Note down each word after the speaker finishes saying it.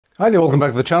Hi there, welcome back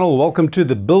to the channel. Welcome to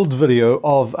the build video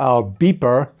of our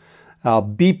beeper, our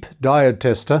beep diode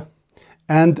tester.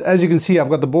 And as you can see,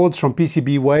 I've got the boards from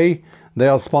PCBWay. They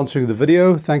are sponsoring the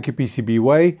video. Thank you,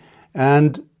 PCBWay.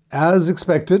 And as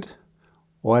expected,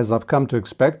 or as I've come to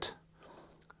expect,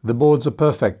 the boards are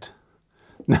perfect.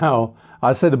 Now,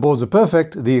 I say the boards are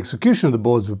perfect. The execution of the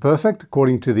boards were perfect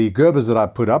according to the Gerbers that I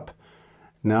put up.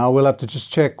 Now we'll have to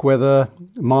just check whether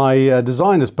my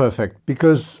design is perfect,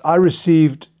 because I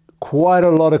received quite a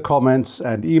lot of comments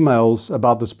and emails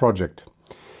about this project.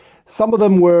 Some of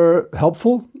them were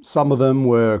helpful, some of them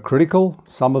were critical,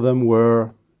 some of them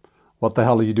were, what the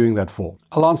hell are you doing that for?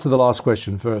 I'll answer the last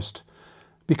question first.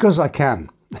 Because I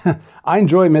can. I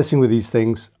enjoy messing with these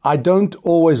things. I don't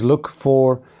always look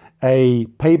for a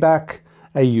payback,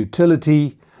 a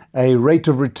utility, a rate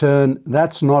of return.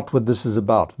 That's not what this is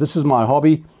about. This is my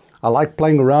hobby. I like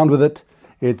playing around with it.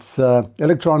 It's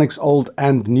electronics, old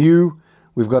and new.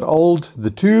 We've got old, the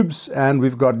tubes, and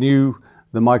we've got new,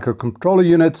 the microcontroller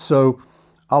units. So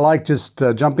I like just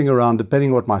jumping around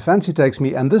depending what my fancy takes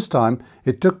me. And this time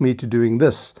it took me to doing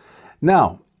this.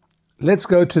 Now, let's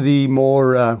go to the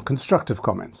more constructive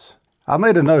comments. I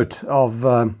made a note of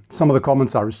some of the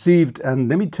comments I received, and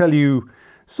let me tell you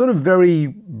sort of very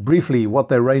briefly what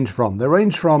they range from. They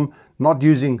range from not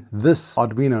using this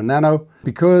Arduino Nano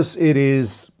because it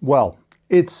is, well,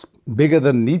 it's bigger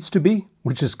than it needs to be,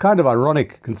 which is kind of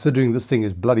ironic considering this thing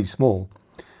is bloody small.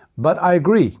 But I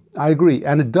agree,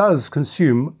 and it does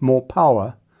consume more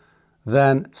power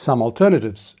than some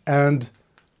alternatives. And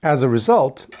as a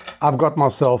result, I've got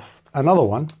myself another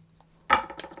one,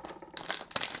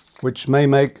 which may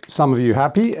make some of you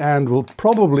happy and will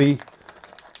probably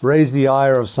raise the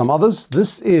ire of some others.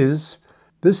 This is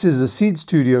a Seeed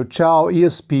Studio XIAO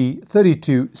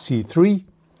ESP32-C3.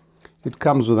 It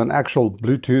comes with an actual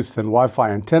Bluetooth and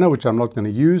Wi-Fi antenna, which I'm not going to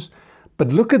use. But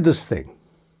look at this thing.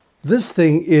 This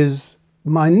thing is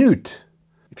minute.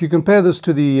 If you compare this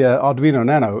to the Arduino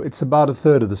Nano, it's about a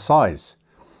third of the size.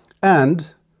 And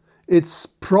it's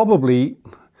probably,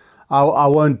 I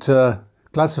won't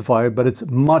classify it, but it's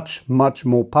much, much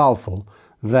more powerful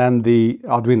than the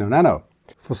Arduino Nano.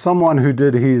 For someone who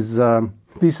did his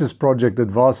thesis project at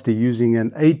Varsity using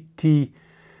an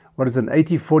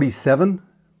 8047,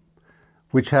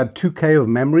 which had 2K of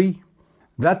memory.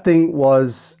 That thing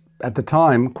was, at the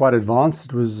time, quite advanced.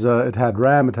 It was, it had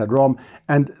RAM, it had ROM.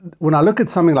 And when I look at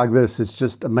something like this, it's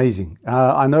just amazing.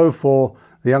 I know for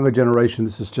the younger generation,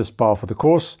 this is just par for the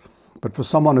course. But for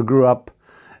someone who grew up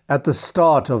at the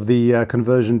start of the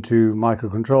conversion to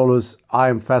microcontrollers, I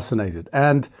am fascinated.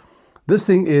 And this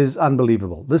thing is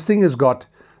unbelievable. This thing has got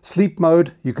sleep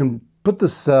mode. You can put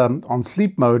this on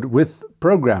sleep mode with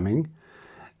programming,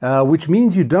 which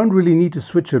means you don't really need to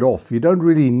switch it off. You don't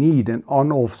really need an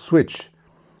on-off switch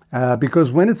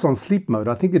because when it's on sleep mode,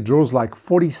 I think it draws like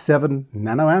 47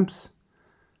 nanoamps,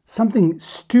 something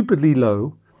stupidly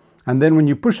low. And then when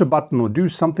you push a button or do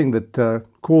something that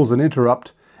calls an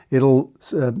interrupt, it'll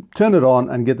turn it on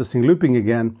and get this thing looping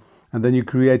again. And then you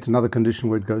create another condition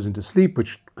where it goes into sleep,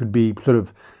 which could be sort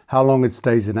of how long it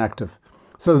stays inactive.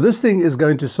 So this thing is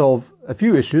going to solve a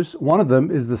few issues. One of them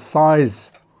is the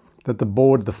size that the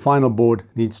board, the final board,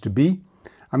 needs to be.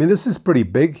 I mean, this is pretty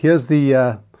big. Here's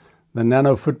the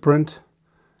Nano footprint.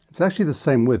 It's actually the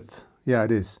same width. Yeah, it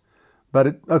is.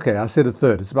 But okay, I said a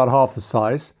third. It's about half the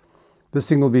size. This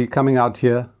thing will be coming out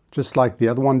here, just like the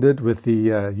other one did, with the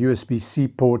USB-C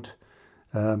port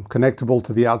connectable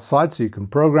to the outside, so you can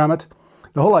program it.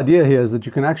 The whole idea here is that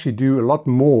you can actually do a lot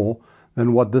more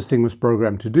than what this thing was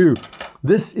programmed to do.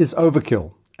 This is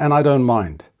overkill, and I don't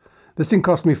mind. This thing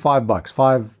cost me $5,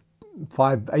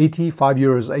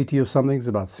 €5.80 or something. It's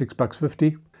about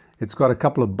 $6.50. It's got a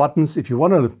couple of buttons. If you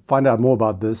want to find out more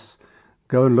about this,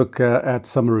 go and look at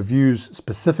some reviews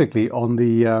specifically on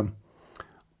the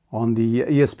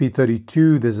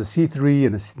ESP32. There's a C3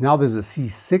 and now there's a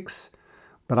C6,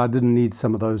 but I didn't need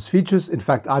some of those features. In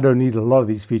fact, I don't need a lot of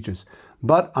these features,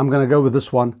 but I'm going to go with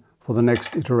this one for the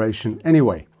next iteration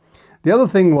anyway. The other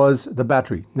thing was the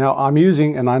battery. Now I'm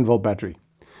using a 9-volt battery,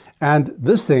 and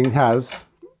this thing has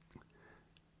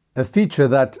a feature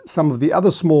that some of the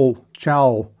other small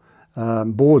XIAO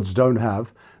boards don't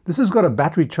have. This has got a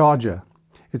battery charger.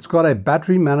 It's got a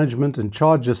battery management and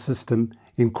charger system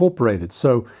incorporated.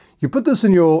 So you put this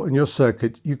in your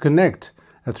circuit, you connect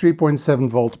a 3.7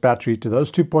 volt battery to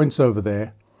those 2 points over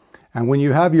there, and when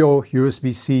you have your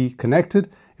USB-C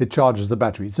connected, it charges the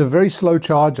battery. It's a very slow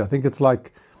charge. I think it's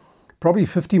like probably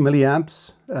 50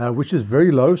 milliamps, which is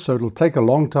very low, so it'll take a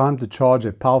long time to charge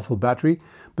a powerful battery.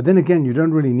 But then again, you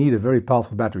don't really need a very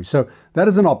powerful battery. So that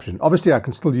is an option. Obviously, I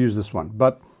can still use this one,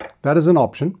 but that is an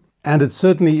option. And it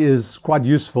certainly is quite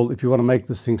useful if you want to make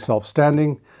this thing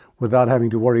self-standing without having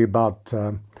to worry about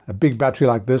a big battery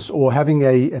like this, or having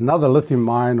another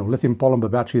lithium-ion or lithium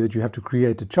polymer battery that you have to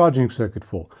create a charging circuit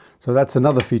for. So that's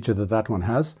another feature that one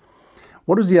has.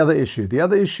 What was the other issue? The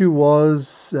other issue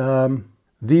was the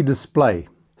display.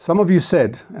 Some of you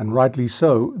said, and rightly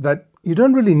so, that you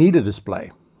don't really need a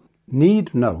display.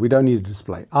 No, we don't need a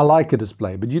display. I like a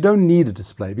display, but you don't need a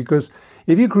display, because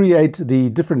if you create the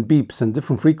different beeps and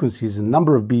different frequencies and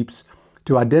number of beeps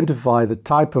to identify the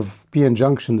type of PN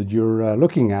junction that you're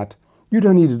looking at, you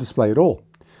don't need a display at all.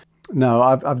 No,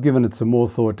 I've given it some more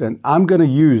thought, and I'm going to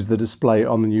use the display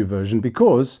on the new version,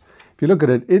 because if you look at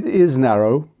it, it is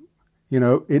narrow. You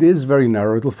know, it is very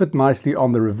narrow. It'll fit nicely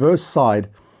on the reverse side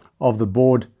of the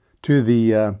board to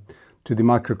the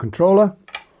microcontroller.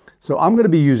 So I'm going to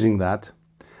be using that.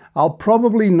 I'll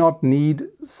probably not need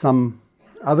some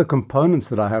other components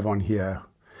that I have on here.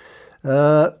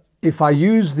 If I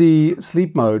use the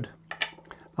sleep mode,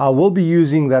 I will be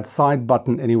using that side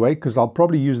button anyway, because I'll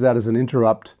probably use that as an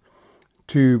interrupt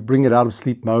to bring it out of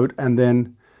sleep mode, and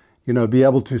then, you know, be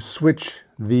able to switch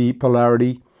the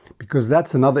polarity, because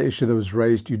that's another issue that was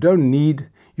raised. You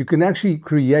can actually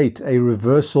create a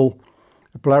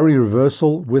polarity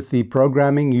reversal with the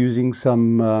programming using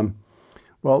some,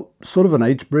 well, sort of an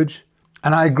H-bridge.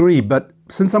 And I agree, but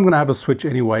since I'm going to have a switch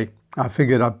anyway, I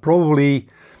figured I'd probably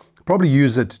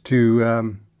use it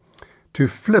to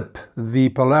flip the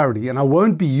polarity. And I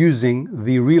won't be using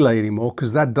the relay anymore,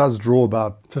 because that does draw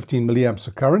about 15 milliamps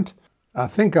of current. I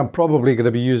think I'm probably going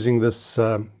to be using this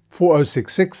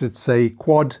 4066. It's a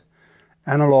quad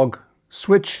analog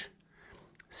switch,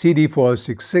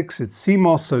 CD4066. It's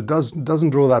CMOS, so it doesn't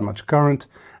draw that much current,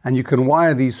 and you can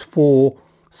wire these 4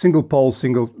 single pole,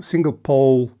 single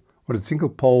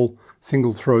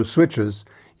throw switches.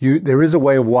 There is a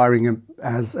way of wiring them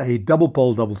as a double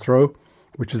pole, double throw,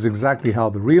 which is exactly how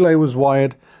the relay was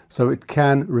wired, so it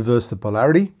can reverse the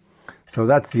polarity. So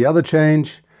that's the other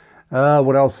change.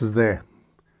 What else is there?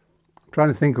 I'm trying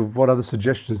to think of what other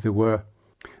suggestions there were.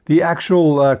 The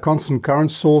actual constant current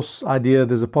source idea,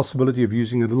 there's a possibility of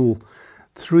using a little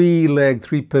 3-leg,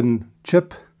 3-pin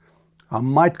chip. I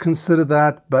might consider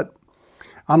that, but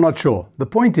I'm not sure. The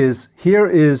point is, here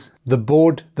is the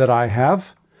board that I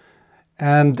have.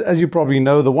 And as you probably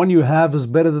know, the one you have is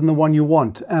better than the one you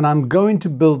want. And I'm going to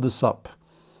build this up.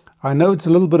 I know it's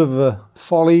a little bit of a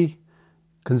folly,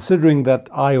 considering that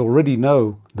I already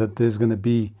know that there's going to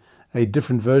be a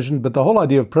different version. But the whole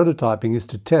idea of prototyping is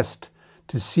to test,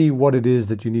 to see what it is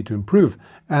that you need to improve.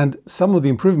 And some of the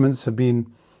improvements have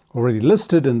been already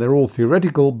listed, and they're all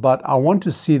theoretical, but I want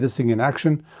to see this thing in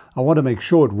action. I want to make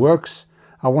sure it works.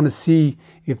 I want to see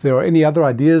if there are any other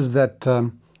ideas that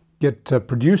get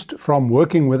produced from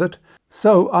working with it.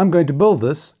 So I'm going to build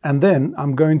this, and then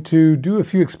I'm going to do a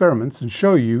few experiments and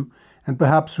show you, and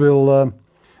perhaps we'll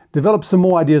develop some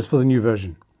more ideas for the new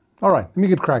version. All right, let me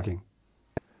get cracking.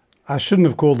 I shouldn't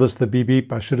have called this the beep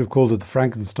beep. I should have called it the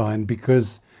Frankenstein,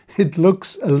 because it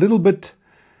looks a little bit,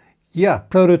 yeah,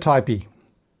 prototypey.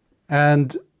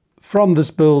 And from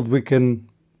this build, we can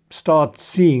start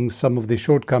seeing some of the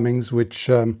shortcomings, which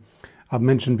I've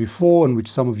mentioned before, and which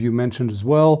some of you mentioned as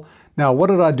well. Now, what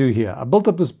did I do here? I built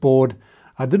up this board.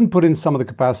 I didn't put in some of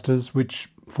the capacitors, which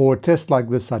for a test like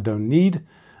this, I don't need.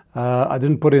 I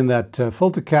didn't put in that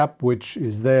filter cap, which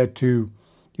is there to,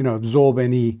 you know, absorb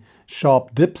any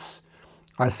sharp dips.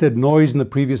 I said noise in the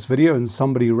previous video, and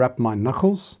somebody wrapped my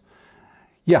knuckles.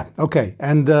 Yeah, okay.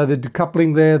 And the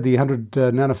decoupling there, the 100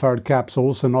 nanofarad caps are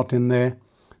also not in there.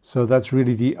 So that's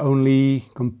really the only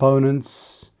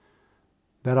components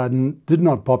that I did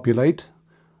not populate.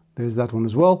 There's that one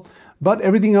as well. But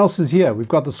everything else is here. We've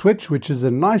got the switch, which is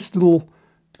a nice little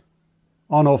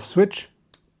on-off switch,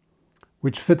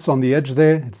 which fits on the edge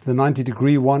there. It's the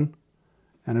 90-degree one,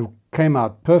 and it came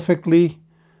out perfectly.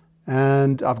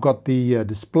 And I've got the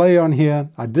display on here.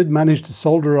 I did manage to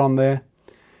solder on there,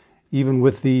 even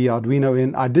with the Arduino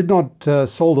in. I did not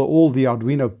solder all the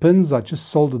Arduino pins. I just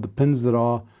soldered the pins that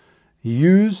are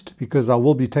used, because I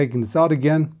will be taking this out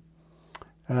again.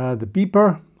 The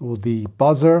beeper, or the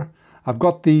buzzer. I've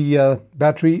got the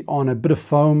battery on a bit of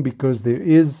foam, because there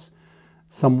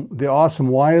are some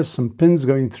wires, some pins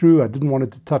going through. I didn't want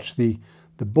it to touch the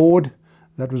board.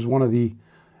 That was one of the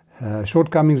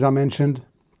shortcomings I mentioned.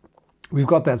 We've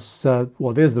got that,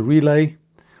 well, there's the relay.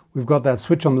 We've got that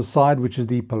switch on the side, which is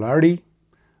the polarity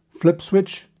flip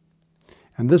switch.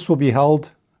 And this would be held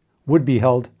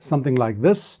something like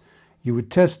this. You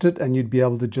would test it, and you'd be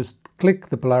able to just click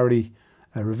the polarity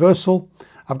reversal.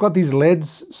 I've got these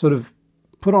LEDs sort of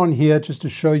put on here just to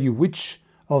show you which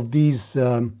of these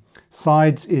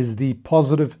sides is the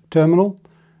positive terminal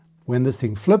when this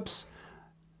thing flips.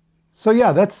 So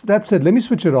yeah, that's it. Let me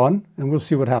switch it on and we'll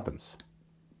see what happens.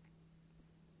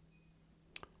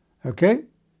 Okay,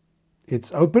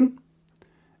 it's open,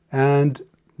 and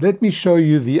let me show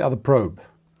you the other probe.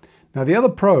 Now the other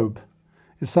probe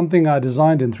is something I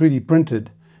designed and 3D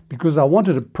printed because I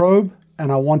wanted a probe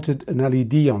and I wanted an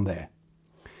LED on there.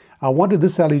 I wanted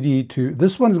this LED to,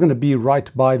 this one is going to be right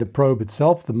by the probe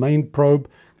itself, the main probe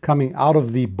coming out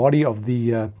of the body of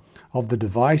the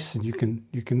device, and you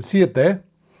can see it there.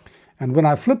 And when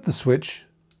I flip the switch,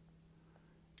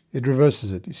 it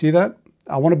reverses it. You see that?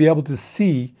 I want to be able to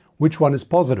see which one is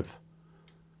positive.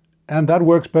 And that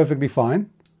works perfectly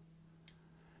fine.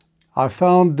 I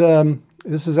found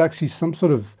this is actually some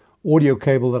sort of audio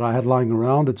cable that I had lying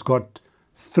around. It's got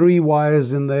 3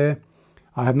 wires in there.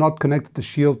 I have not connected the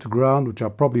shield to ground, which I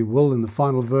probably will in the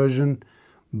final version,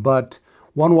 but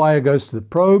 1 wire goes to the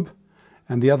probe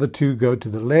and the other 2 go to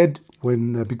the LED.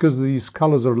 Because these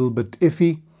colors are a little bit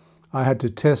iffy, I had to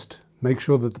test, make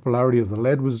sure that the polarity of the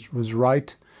LED was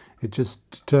right. It just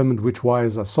determined which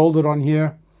wires I soldered on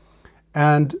here,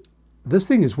 and this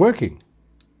thing is working.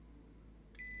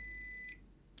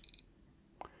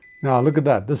 Now look at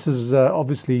that. This is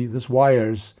obviously this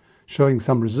wire is showing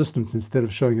some resistance instead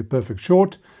of showing a perfect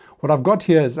short. What I've got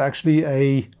here is actually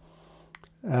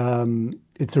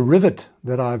it's a rivet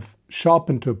that I've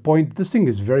sharpened to a point. This thing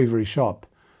is very, very sharp,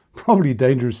 probably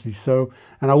dangerously so.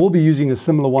 And I will be using a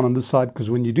similar one on this side because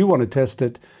when you do want to test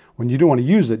it, when you do want to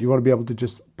use it, you want to be able to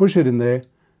just push it in there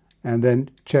and then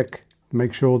check,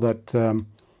 make sure that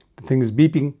the thing is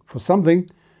beeping for something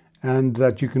and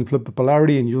that you can flip the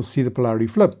polarity and you'll see the polarity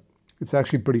flip. It's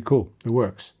actually pretty cool. It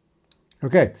works.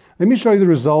 Okay, let me show you the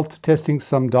result testing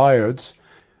some diodes,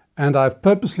 and I've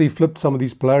purposely flipped some of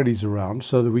these polarities around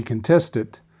so that we can test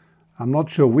it. I'm not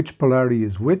sure which polarity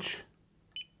is which.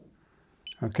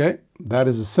 Okay, that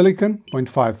is a silicon,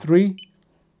 0.53.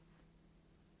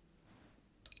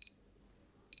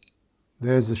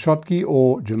 There's a Schottky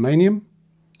or germanium,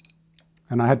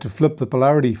 and I had to flip the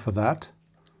polarity for that.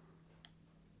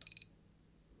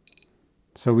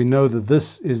 So we know that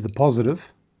this is the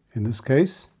positive in this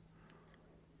case.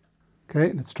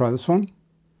 Okay, let's try this one.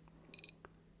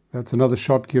 That's another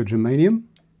Schottky or germanium,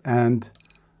 and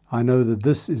I know that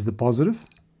this is the positive.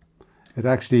 It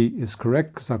actually is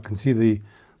correct because I can see the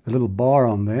little bar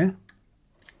on there.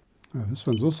 Oh, this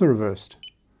one's also reversed.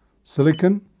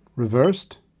 Silicon,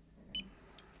 reversed.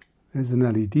 There's an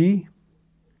LED.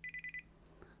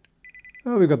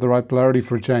 Oh, we got the right polarity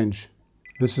for a change.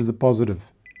 This is the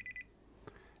positive.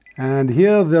 And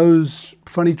here are those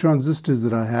funny transistors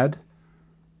that I had.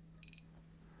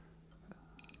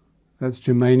 That's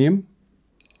germanium.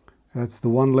 That's the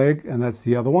one leg, and that's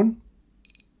the other one.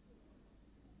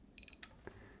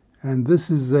 And this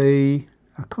is I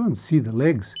can't see the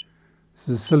legs. This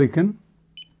is a silicon.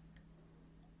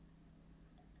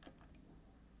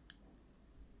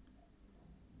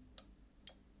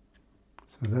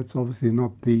 So that's obviously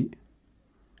not the...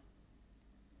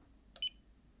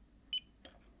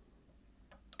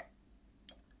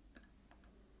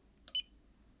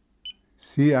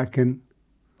 See, I can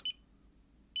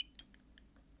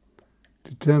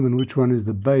determine which one is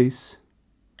the base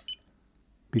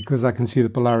because I can see the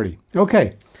polarity.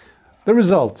 Okay, the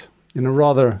result in a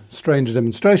rather strange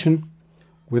demonstration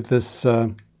with this,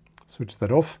 switch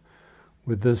that off,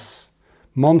 with this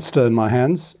monster in my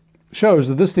hands shows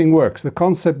that this thing works, the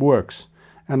concept works.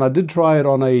 And I did try it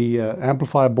on a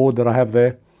amplifier board that I have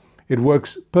there. It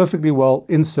works perfectly well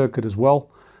in circuit as well.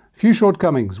 Few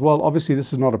shortcomings. Well, obviously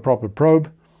this is not a proper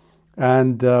probe.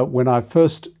 And when I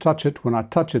touch it,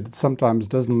 it sometimes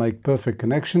doesn't make perfect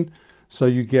connection. So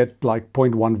you get like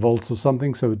 0.1 volts or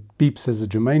something. So it beeps as a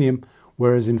germanium,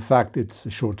 whereas in fact it's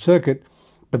a short circuit.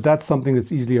 But that's something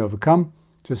that's easily overcome.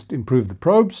 Just improve the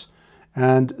probes.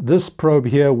 And this probe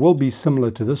here will be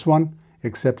similar to this one,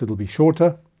 except it'll be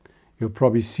shorter. You'll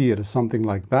probably see it as something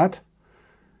like that,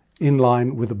 in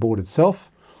line with the board itself.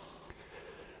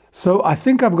 So I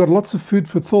think I've got lots of food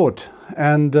for thought,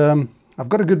 and I've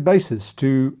got a good basis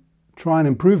to try and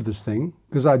improve this thing,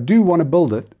 because I do want to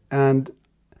build it, and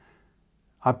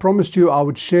I promised you I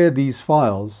would share these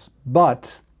files,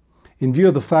 but in view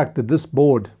of the fact that this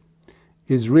board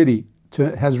has really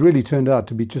turned out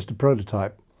to be just a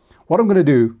prototype, what I'm going to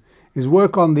do is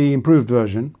work on the improved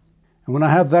version, and when I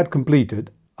have that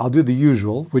completed, I'll do the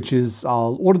usual, which is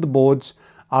I'll order the boards,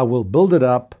 I will build it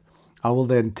up, I will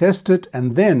then test it,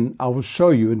 and then I will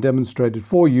show you and demonstrate it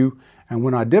for you. And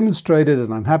when I demonstrate it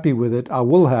and I'm happy with it, I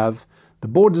will have the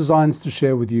board designs to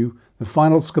share with you, the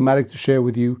final schematic to share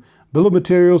with you, bill of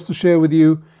materials to share with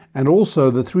you, and also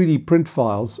the 3D print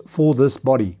files for this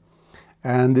body.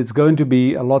 And it's going to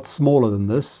be a lot smaller than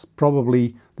this,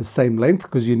 probably the same length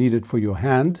because you need it for your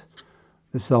hand.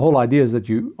 This, the whole idea is that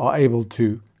you are able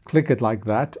to click it like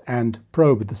that and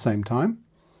probe at the same time.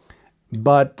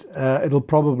 But it'll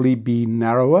probably be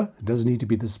narrower. It doesn't need to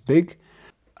be this big.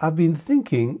 I've been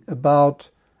thinking about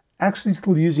actually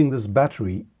still using this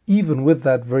battery even with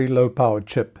that very low power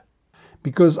chip,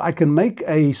 because I can make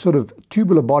a sort of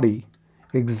tubular body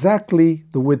exactly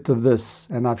the width of this,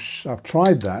 and I've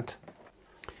tried that.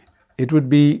 It would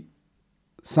be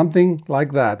something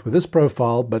like that with this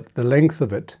profile, but the length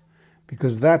of it,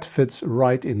 because that fits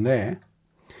right in there.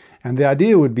 And the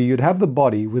idea would be you'd have the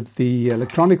body with the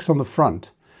electronics on the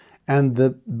front, and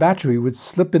the battery would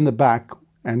slip in the back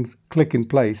and click in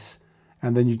place,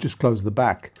 and then you just close the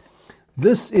back.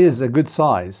 This is a good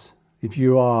size if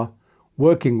you are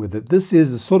working with it. This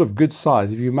is a sort of good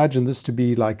size. If you imagine this to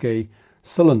be like a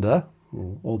cylinder,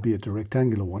 or albeit a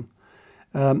rectangular one,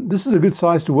 this is a good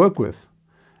size to work with.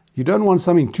 You don't want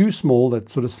something too small that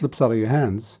sort of slips out of your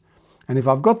hands. And if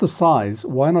I've got the size,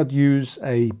 why not use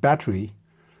a battery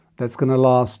that's going to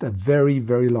last a very,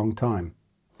 very long time?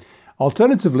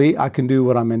 Alternatively, I can do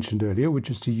what I mentioned earlier, which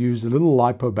is to use a little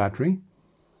LiPo battery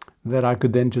that I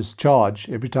could then just charge.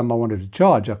 Every time I wanted to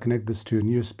charge, I connect this to an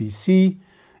USB-C,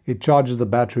 it charges the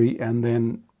battery, and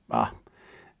then,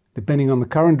 depending on the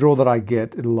current draw that I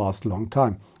get, it'll last a long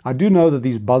time. I do know that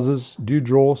these buzzers do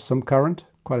draw some current,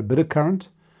 quite a bit of current.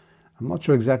 I'm not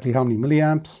sure exactly how many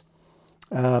milliamps.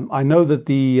 I know that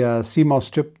the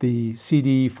CMOS chip, the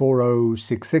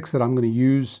CD4066 that I'm going to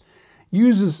use,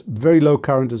 uses very low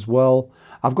current as well.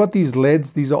 I've got these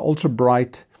LEDs, these are ultra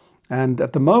bright, and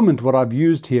at the moment what I've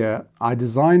used here, I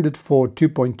designed it for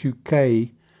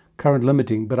 2.2K current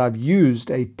limiting, but I've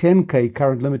used a 10K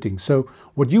current limiting. So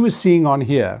what you were seeing on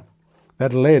here,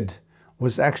 that LED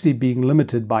was actually being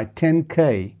limited by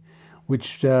 10K,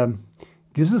 which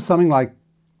gives us something like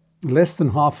less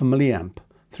than half a milliamp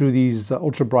through these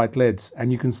ultra bright LEDs,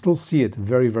 and you can still see it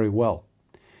very, very well.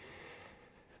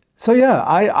 So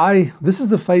yeah, this is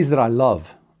the phase that I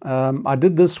love. I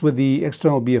did this with the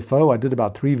external BFO. I did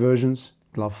about 3 versions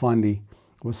till I finally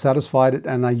was satisfied it,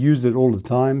 and I used it all the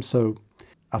time. So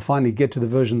I finally get to the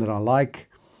version that I like.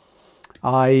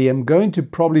 I am going to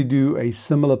probably do a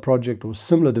similar project or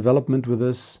similar development with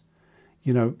this.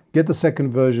 You know, get the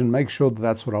second version, make sure that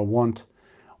that's what I want.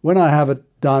 When I have it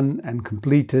done and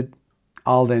completed,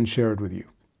 I'll then share it with you.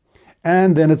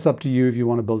 And then it's up to you if you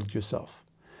want to build it yourself.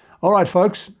 All right,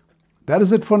 folks. That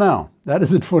is it for now. That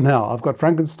is it for now. I've got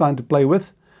Frankenstein to play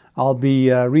with. I'll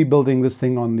be rebuilding this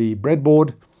thing on the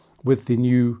breadboard with the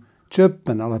new chip,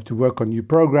 and I'll have to work on new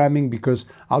programming because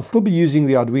I'll still be using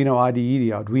the Arduino IDE,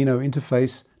 the Arduino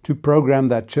interface, to program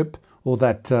that chip or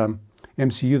that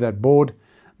MCU, that board.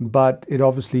 But it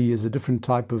obviously is a different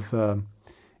type of,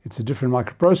 it's a different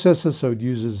microprocessor, so it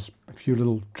uses a few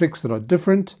little tricks that are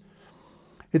different.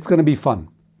 It's going to be fun.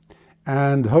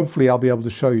 And hopefully I'll be able to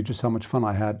show you just how much fun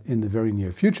I had in the very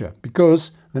near future,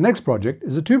 because the next project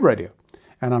is a tube radio,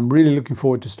 and I'm really looking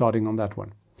forward to starting on that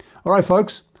one. All right,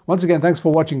 folks, once again, thanks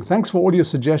for watching. Thanks for all your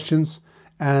suggestions,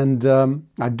 and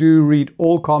I do read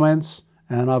all comments,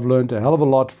 and I've learned a hell of a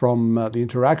lot from the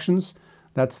interactions.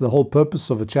 That's the whole purpose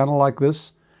of a channel like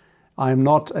this. I am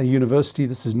not a university.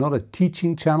 This is not a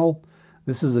teaching channel.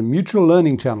 This is a mutual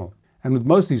learning channel, and with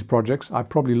most of these projects, I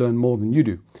probably learn more than you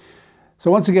do. So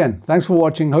once again, thanks for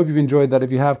watching. Hope you've enjoyed that.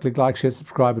 If you have, click like, share,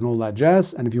 subscribe, and all that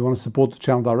jazz. And if you want to support the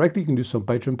channel directly, you can do so on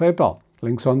Patreon and PayPal.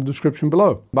 Links are in the description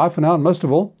below. Bye for now, and most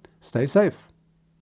of all, stay safe.